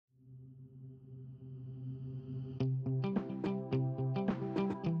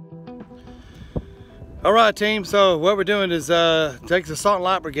All right, team. So what we're doing is Texas Salt and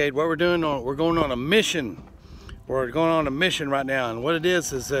Light Brigade. What we're doing, we're going on a mission. We're going on a mission right now, and what it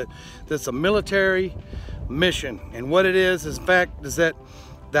is that it's a military mission. And what it is in fact, is that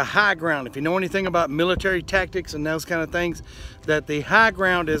the high ground. If you know anything about military tactics and those kind of things, that the high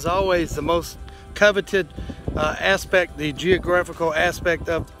ground is always the most coveted aspect, the geographical aspect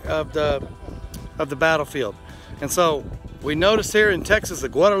of the battlefield. And so we notice here in Texas, the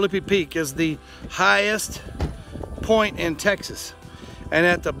Guadalupe Peak is the highest point in Texas, and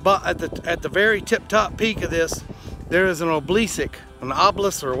at the very tip-top peak of this, there is an obelisk,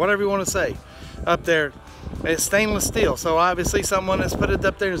 or whatever you want to say, up there. It's stainless steel, so obviously someone has put it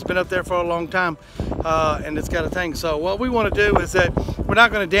up there and it's been up there for a long time, and it's got a thing. So what we want to do is that we're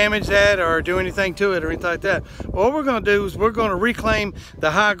not going to damage that or do anything to it or anything like that. What we're going to do is we're going to reclaim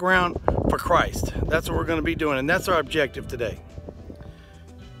the high ground for Christ. That's what we're going to be doing, and that's our objective today.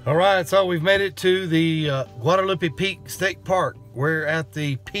 All right, so we've made it to the Guadalupe Peak State Park. We're at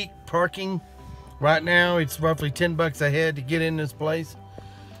the peak parking right now. It's roughly $10 a head to get in this place.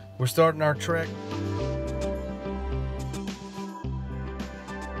 We're starting our trek.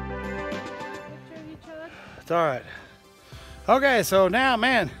 It's all right. Okay, so now,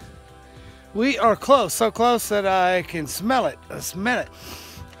 man, we are close, so close that I can smell it. Smell it.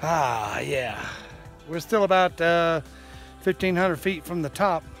 Ah, yeah. We're still about 1,500 feet from the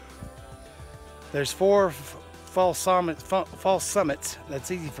top. There's 4 false summits.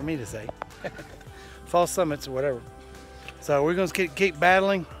 That's easy for me to say. False summits or whatever. So we're going to keep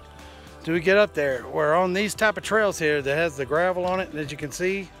battling till we get up there. We're on these type of trails here that has the gravel on it, and as you can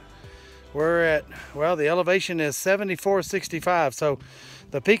see, we're at, well, the elevation is 7465. So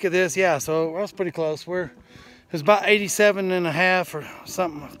the peak of this, yeah, so that's pretty close. It's about 87.5 or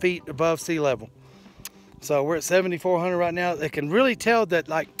something feet above sea level. So we're at 7,400 right now. They can really tell that,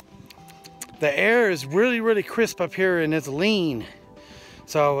 like, the air is really crisp up here, and it's lean.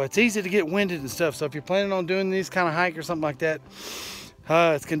 So it's easy to get winded and stuff. So if you're planning on doing these kind of hike or something like that,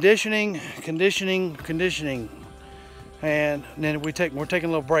 it's conditioning. And then we're taking a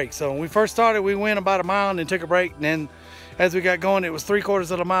little break. So when we first started, we went about a mile and then took a break. And then as we got going, it was 3/4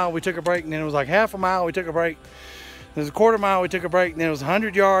 of a mile, we took a break. And then it was like half a mile, we took a break. There's a quarter mile, we took a break. And then it was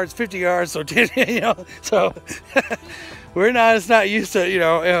 100 yards, 50 yards, so 10, you know. So it's not used to, you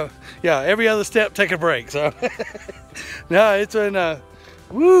know, yeah, every other step, take a break. So no, it's been,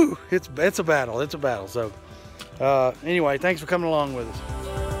 woo, it's a battle, it's a battle. So anyway, thanks for coming along with us.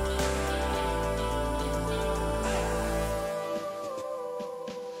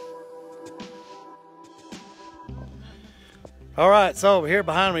 All right, so here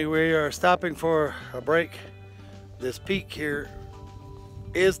behind me, we are stopping for a break. This peak here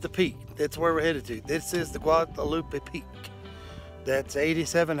is the peak. That's where we're headed to. This is the Guadalupe Peak. That's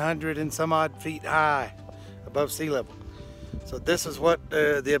 8,700 and some odd feet high above sea level. So this is what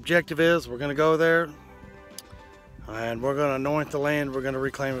the objective is. We're gonna go there and we're gonna anoint the land. We're gonna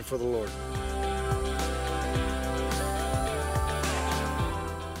reclaim it for the Lord.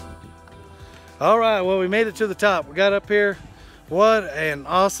 All right, well, we made it to the top. We got up here. What an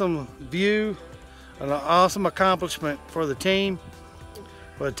awesome view, an awesome accomplishment for the team.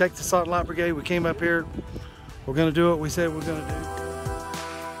 For the Texas Salt and Light Brigade, we came up here. We're gonna do what we said we're gonna do.